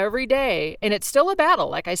like every day, and it's still a battle.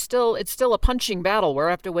 Like it's still a punching battle where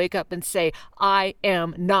I have to wake up and say, I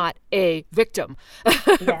am not a victim,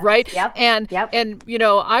 right? Yep. And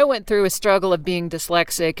I went through a struggle of being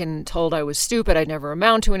dyslexic and told I was stupid, I'd never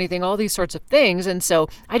amount to anything, all these sorts of things. And so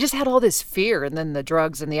I just had all this fear, and then the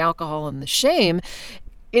drugs and the alcohol and the shame.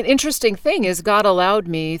 An interesting thing is God allowed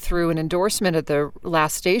me, through an endorsement at the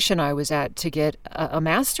last station I was at, to get a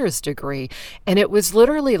master's degree. And it was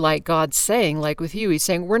literally like God saying, like with you, he's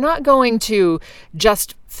saying, we're not going to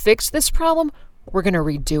just fix this problem, we're going to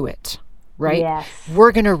redo it. Right? Yes.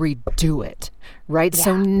 We're going to redo it, right? Yeah.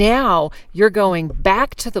 So now you're going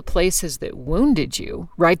back to the places that wounded you,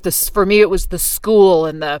 right? For me, it was the school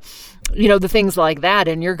and the things like that.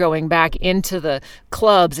 And you're going back into the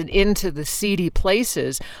clubs and into the seedy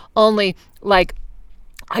places. Only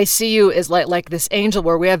I see you as like this angel,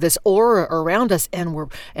 where we have this aura around us, and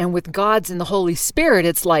with God's and the Holy Spirit,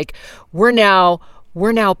 it's like we're now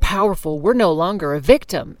powerful. We're no longer a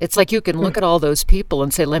victim. It's like you can look at all those people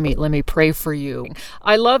and say, let me pray for you.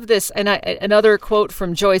 I love this. And another quote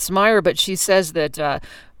from Joyce Meyer, but she says that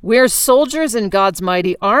we're soldiers in God's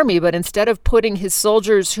mighty army, but instead of putting his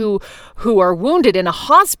soldiers who are wounded in a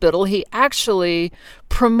hospital, he actually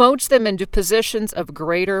promotes them into positions of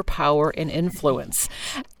greater power and influence.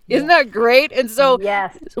 Isn't that great? And so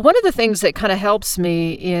One of the things that kind of helps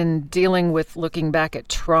me in dealing with looking back at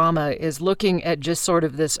trauma is looking at just sort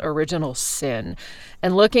of this original sin,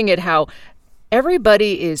 and looking at how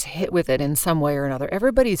everybody is hit with it in some way or another.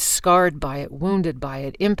 Everybody's scarred by it, wounded by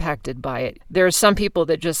it, impacted by it. There are some people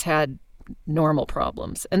that just had normal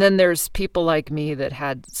problems. And then there's people like me that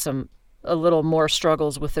had a little more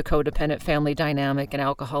struggles with the codependent family dynamic and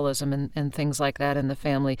alcoholism and things like that in the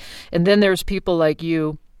family. And then there's people like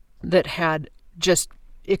you that had just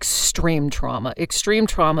extreme trauma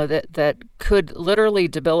that could literally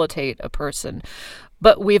debilitate a person.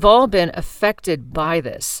 But we've all been affected by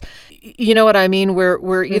this. You know what I mean?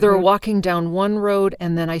 We're either walking down one road,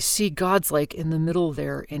 and then I see God's like in the middle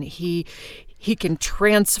there, and he can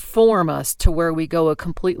transform us to where we go a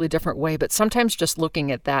completely different way. But sometimes just looking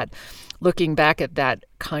back at that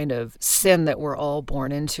kind of sin that we're all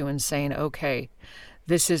born into and saying, okay,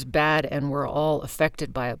 this is bad and we're all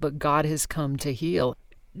affected by it, but God has come to heal.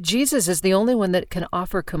 Jesus is the only one that can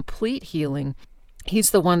offer complete healing. He's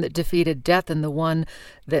the one that defeated death and the one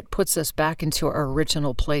that puts us back into our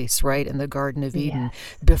original place, right, in the Garden of Eden,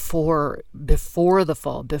 before the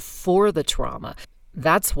fall, before the trauma.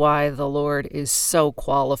 That's why the Lord is so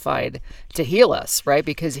qualified to heal us, right?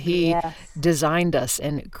 Because he designed us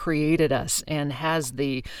and created us and has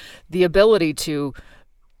the ability to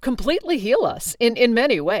completely heal us in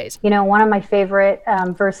many ways. You know, one of my favorite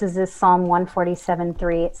verses is Psalm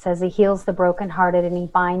 147:3. It says, He heals the brokenhearted and He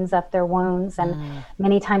binds up their wounds. And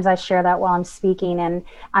many times I share that while I'm speaking. And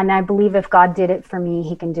I believe if God did it for me,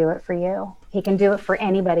 He can do it for you. He can do it for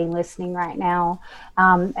anybody listening right now.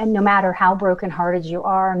 And no matter how brokenhearted you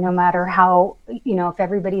are, no matter how, you know, if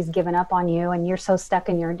everybody's given up on you and you're so stuck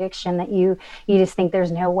in your addiction that you just think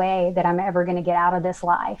there's no way that I'm ever going to get out of this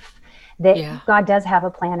life, that God does have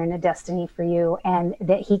a plan and a destiny for you, and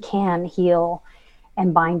that He can heal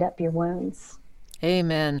and bind up your wounds.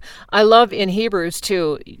 Amen. I love in Hebrews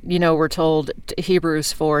too, you know, we're told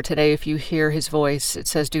Hebrews 4 today, if you hear His voice, it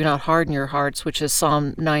says, do not harden your hearts, which is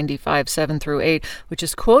Psalm 95:7-8, which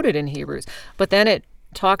is quoted in Hebrews. But then it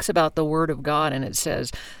talks about the Word of God, and it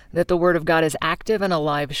says that the Word of God is active and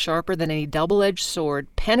alive, sharper than any double-edged sword,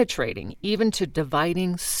 penetrating even to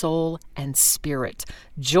dividing soul and spirit,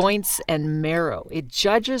 joints and marrow. It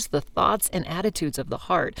judges the thoughts and attitudes of the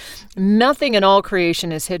heart. Nothing in all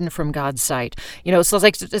creation is hidden from God's sight. You know, so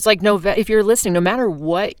it's like if you're listening, no matter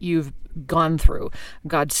what you've gone through,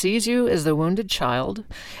 God sees you as the wounded child,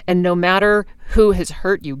 and no matter who has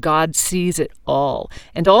hurt you, God sees it all.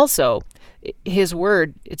 And also, His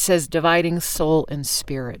word, it says dividing soul and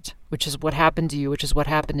spirit, which is what happened to you, which is what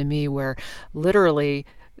happened to me, where literally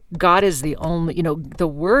God is the only, you know, the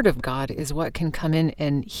word of God is what can come in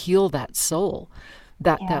and heal that soul,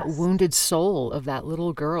 that wounded soul of that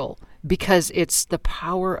little girl, because it's the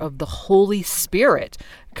power of the Holy Spirit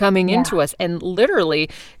coming into us and literally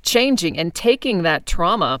changing and taking that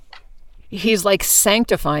trauma. He's like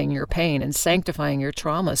sanctifying your pain and sanctifying your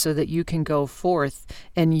trauma so that you can go forth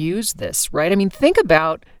and use this, right? I mean, think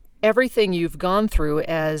about everything you've gone through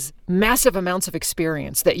as massive amounts of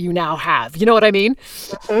experience that you now have. You know what I mean?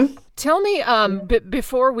 Mm-hmm. Tell me,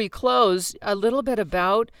 before we close, a little bit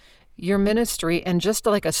about your ministry and just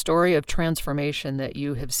like a story of transformation that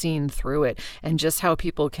you have seen through it, and just how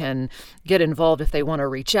people can get involved if they want to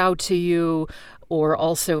reach out to you or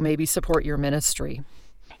also maybe support your ministry.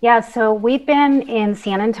 Yeah, so we've been in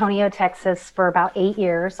San Antonio, Texas for about 8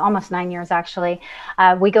 years, almost 9 years actually.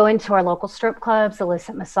 We go into our local strip clubs,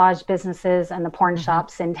 illicit massage businesses, and the porn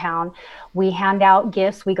shops in town. We hand out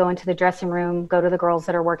gifts. We go into the dressing room, go to the girls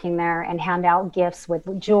that are working there, and hand out gifts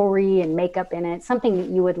with jewelry and makeup in it, something that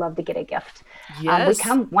you would love to get a gift. Yes. We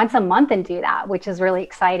come once a month and do that, which is really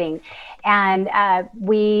exciting. And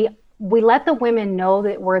we let the women know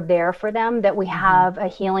that we're there for them, that we have a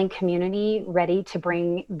healing community ready to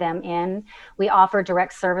bring them in. We offer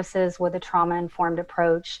direct services with a trauma-informed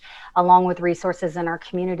approach, along with resources in our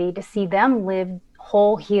community to see them live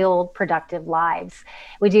whole, healed, productive lives.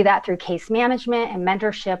 We do that through case management and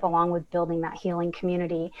mentorship, along with building that healing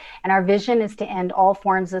community. And our vision is to end all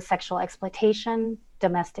forms of sexual exploitation,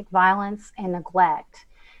 domestic violence, and neglect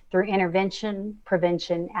through intervention,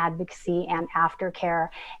 prevention, advocacy, and aftercare.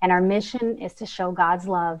 And our mission is to show God's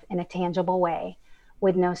love in a tangible way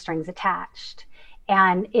with no strings attached.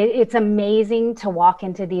 And it's amazing to walk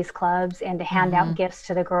into these clubs and to hand out gifts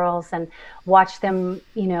to the girls and watch them,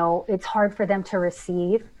 you know, it's hard for them to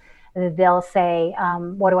receive. They'll say,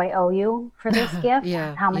 what do I owe you for this gift?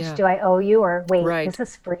 How much do I owe you? Or wait, this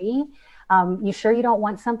is free? You sure you don't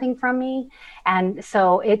want something from me? And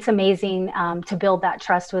so it's amazing to build that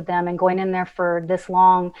trust with them, and going in there for this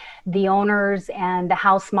long. The owners and the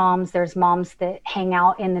house moms, there's moms that hang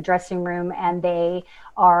out in the dressing room and they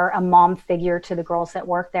are a mom figure to the girls that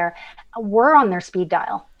work there. We're on their speed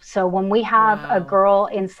dial. So when we have a girl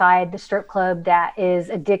inside the strip club that is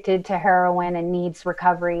addicted to heroin and needs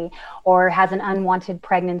recovery, or has an unwanted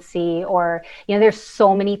pregnancy, or, you know, there's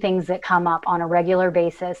so many things that come up on a regular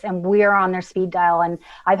basis, and we are on their speed dial. And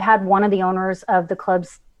I've had one of the owners of the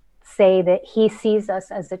clubs say that he sees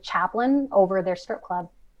us as a chaplain over their strip club.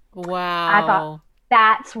 Wow. I thought,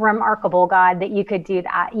 that's remarkable, God, that you could do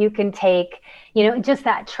that. You can take, you know, just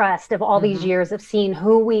that trust of all these years of seeing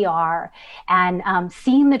who we are, and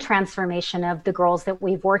seeing the transformation of the girls that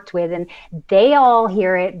we've worked with, and they all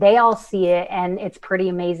hear it, they all see it, and it's pretty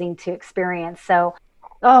amazing to experience. So,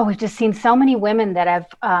 we've just seen so many women that have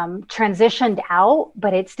transitioned out,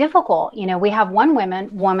 but it's difficult. You know, we have one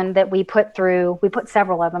woman that we put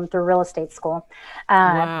several of them through real estate school.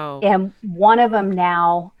 And one of them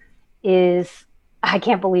now is, I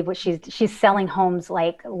can't believe what she's selling homes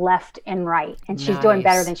like left and right, and she's doing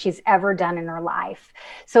better than she's ever done in her life.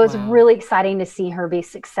 So it's really exciting to see her be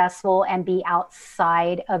successful and be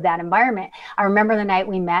outside of that environment. I remember the night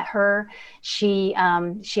we met her, she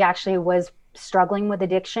actually was struggling with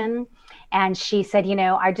addiction, And she said, why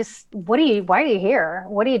are you here?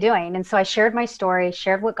 What are you doing? And so I shared my story,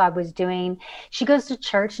 shared what God was doing. She goes to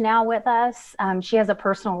church now with us. She has a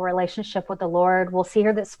personal relationship with the Lord. We'll see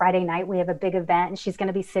her this Friday night. We have a big event, and she's going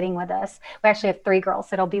to be sitting with us. We actually have 3 girls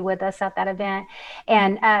that'll be with us at that event.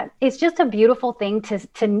 And it's just a beautiful thing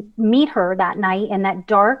to meet her that night in that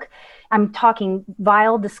dark, I'm talking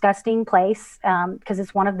vile, disgusting place, because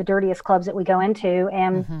it's one of the dirtiest clubs that we go into.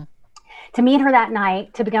 And to meet her that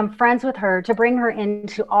night, to become friends with her, to bring her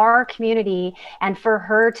into our community, and for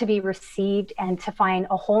her to be received and to find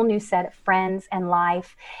a whole new set of friends and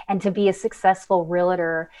life, and to be a successful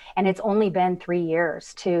realtor. And it's only been 3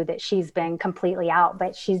 years too that she's been completely out,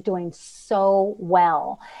 but she's doing so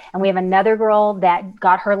well. And we have another girl that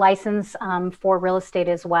got her license for real estate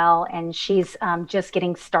as well, and she's just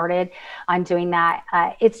getting started on doing that.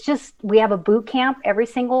 It's just, we have a boot camp every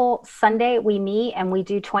single Sunday. We meet and we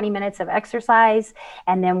do 20 minutes of exercise,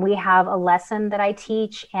 and then we have a lesson that I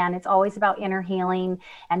teach, and it's always about inner healing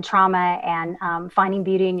and trauma, and finding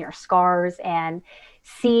beauty in your scars, and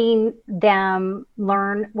seeing them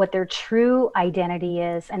learn what their true identity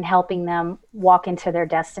is, and helping them walk into their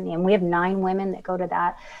destiny. And we have 9 women that go to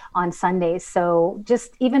that on Sundays. So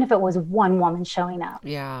just even if it was one woman showing up,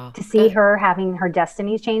 to see her having her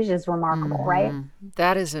destiny changed is remarkable, right?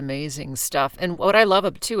 That is amazing stuff. And what I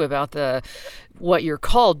love too about what you're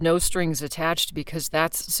called, no strings attached, because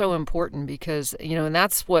that's so important, because, and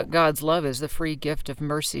that's what God's love is, the free gift of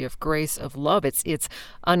mercy, of grace, of love. It's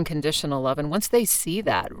unconditional love. And once they see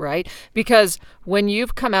that, right? Because when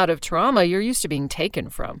you've come out of trauma, you're used to being taken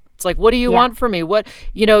from. It's like, what do you want from me? What,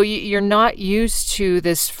 you're not used to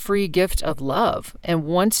this free gift of love. And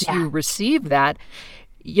once you receive that,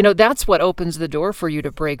 that's what opens the door for you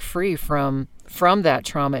to break free from that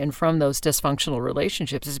trauma and from those dysfunctional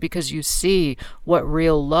relationships, is because you see what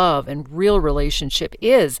real love and real relationship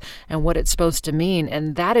is and what it's supposed to mean.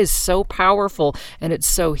 And that is so powerful, and it's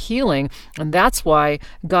so healing. And that's why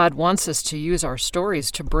God wants us to use our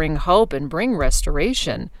stories to bring hope and bring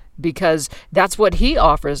restoration, because that's what he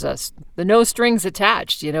offers us. The no strings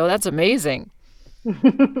attached, that's amazing.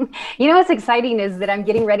 What's exciting is that I'm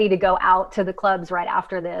getting ready to go out to the clubs right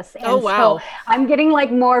after this. And so I'm getting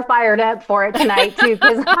more fired up for it tonight too,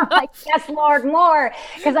 because I'm like, yes, Lord, more.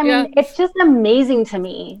 Because it's just amazing to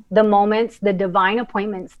me, the moments, the divine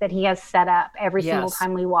appointments that he has set up every single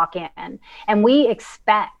time we walk in. And we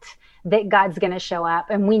expect that God's going to show up,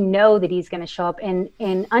 and we know that he's going to show up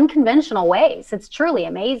in unconventional ways. It's truly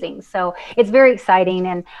amazing. So it's very exciting.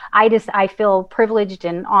 And I feel privileged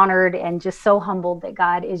and honored and just so humbled that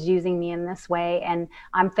God is using me in this way. And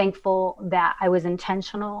I'm thankful that I was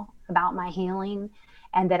intentional about my healing,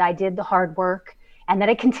 and that I did the hard work, and that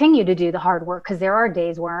I continue to do the hard work, because there are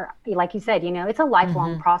days where, like you said, it's a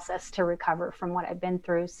lifelong process to recover from what I've been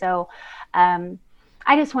through. So,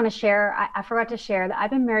 I just want to share, I forgot to share that I've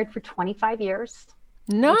been married for 25 years.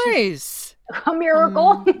 Nice. A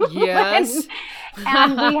miracle. Yes.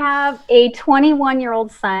 and we have a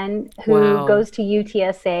 21-year-old son who goes to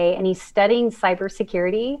UTSA, and he's studying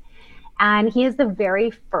cybersecurity. And he is the very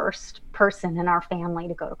first person in our family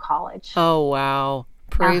to go to college. Oh, wow.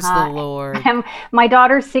 Praise the Lord. And my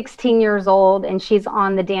daughter's 16 years old, and she's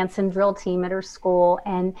on the dance and drill team at her school.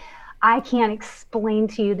 And I can't explain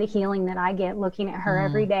to you the healing that I get looking at her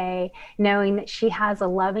every day, knowing that she has a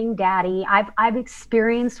loving daddy. I've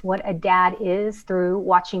experienced what a dad is through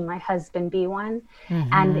watching my husband be one.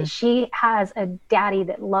 And that she has a daddy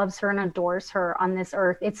that loves her and adores her on this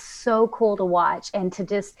earth. It's so cool to watch. And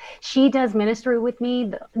she does ministry with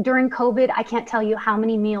me. During COVID, I can't tell you how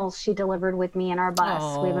many meals she delivered with me in our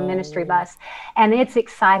bus. We have a ministry bus. And it's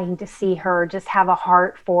exciting to see her just have a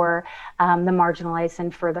heart for the marginalized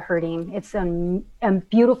and for the hurting. It's a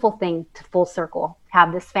beautiful thing to full circle,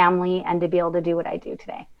 have this family, and to be able to do what I do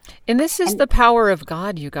today. And this is the power of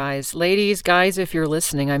God, you guys. Ladies, guys, if you're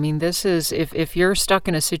listening, I mean, this is, if you're stuck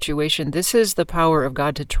in a situation, this is the power of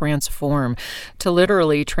God to transform, to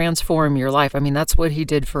literally transform your life. I mean, that's what he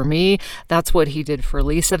did for me. That's what he did for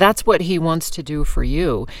Lisa. That's what he wants to do for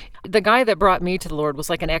you. The guy that brought me to the Lord was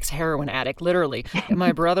like an ex-heroin addict, literally. And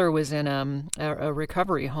my brother was in a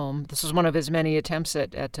recovery home. This was one of his many attempts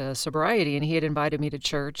at sobriety, and he had invited me to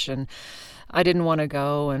church, and I didn't want to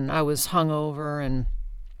go, and I was hungover, and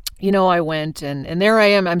I went, and there I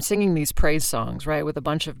am. I'm singing these praise songs, right, with a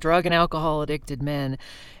bunch of drug and alcohol addicted men.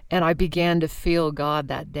 And I began to feel God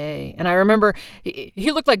that day. And I remember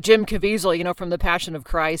he looked like Jim Caviezel, from The Passion of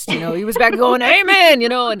Christ. He was back going,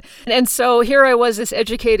 amen, And so here I was, this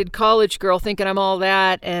educated college girl, thinking I'm all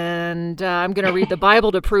that. And I'm going to read the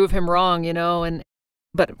Bible to prove him wrong, And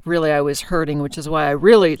but really I was hurting, which is why I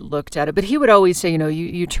really looked at it. But he would always say,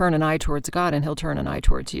 you turn an eye towards God and he'll turn an eye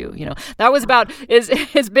towards you. That was about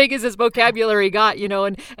as big as his vocabulary got,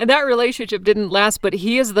 and that relationship didn't last, but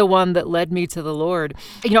he is the one that led me to the Lord.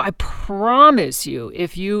 I promise you,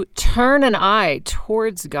 if you turn an eye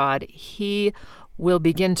towards God, he will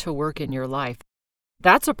begin to work in your life.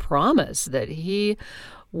 That's a promise that he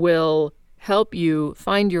will help you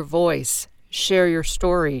find your voice, share your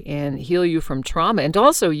story, and heal you from trauma, and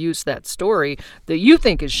also use that story that you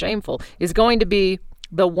think is shameful is going to be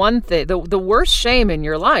the one thing, the worst shame in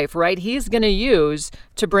your life, right? He's going to use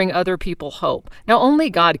to bring other people hope. Now, only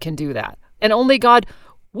God can do that, and only God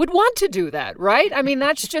would want to do that, right? I mean,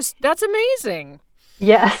 that's amazing.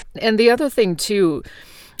 Yes. And the other thing, too,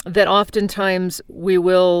 that oftentimes we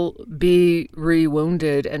will be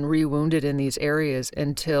re-wounded in these areas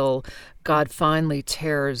until God finally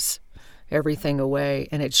tears everything away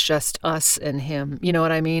and it's just us and him. You know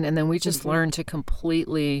what I mean? And then we just learn to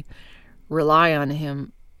completely rely on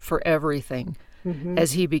him for everything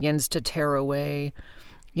as he begins to tear away,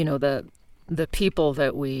 the people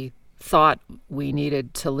that we thought we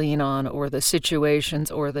needed to lean on, or the situations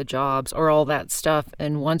or the jobs or all that stuff.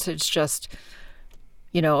 And once it's just,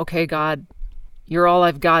 okay, God, you're all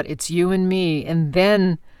I've got. It's you and me. And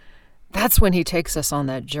then that's when he takes us on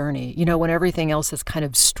that journey, when everything else is kind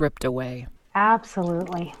of stripped away.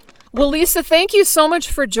 Absolutely. Well, Lisa, thank you so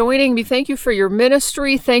much for joining me. Thank you for your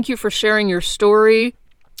ministry. Thank you for sharing your story.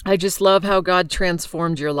 I just love how God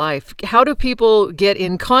transformed your life. How do people get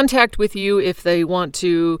in contact with you if they want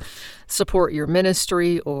to support your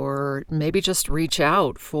ministry, or maybe just reach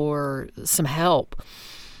out for some help?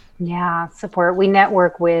 Yeah, support. We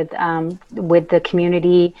network with the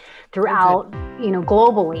community throughout,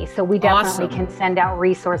 globally. So we definitely can send out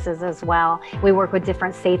resources as well. We work with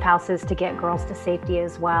different safe houses to get girls to safety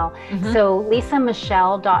as well. So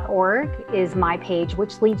lisamichelle.org is my page,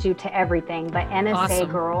 which leads you to everything. But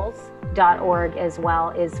nsagirls.org as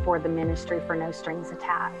well is for the ministry for No Strings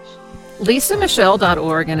Attached.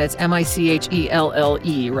 lisamichelle.org, and it's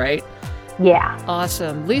MICHELLE, right? Yeah.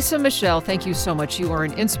 Awesome. Lisa Michelle, thank you so much. You are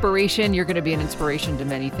an inspiration. You're going to be an inspiration to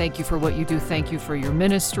many. Thank you for what you do. Thank you for your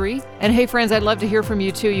ministry. And hey, friends, I'd love to hear from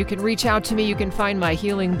you too. You can reach out to me. You can find my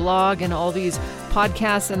healing blog and all these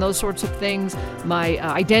podcasts and those sorts of things. My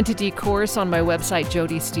identity course on my website,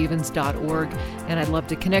 jodystevens.org. And I'd love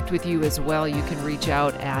to connect with you as well. You can reach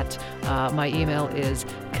out at, my email is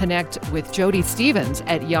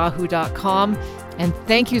connectwithjodystevens@yahoo.com. And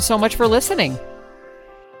thank you so much for listening.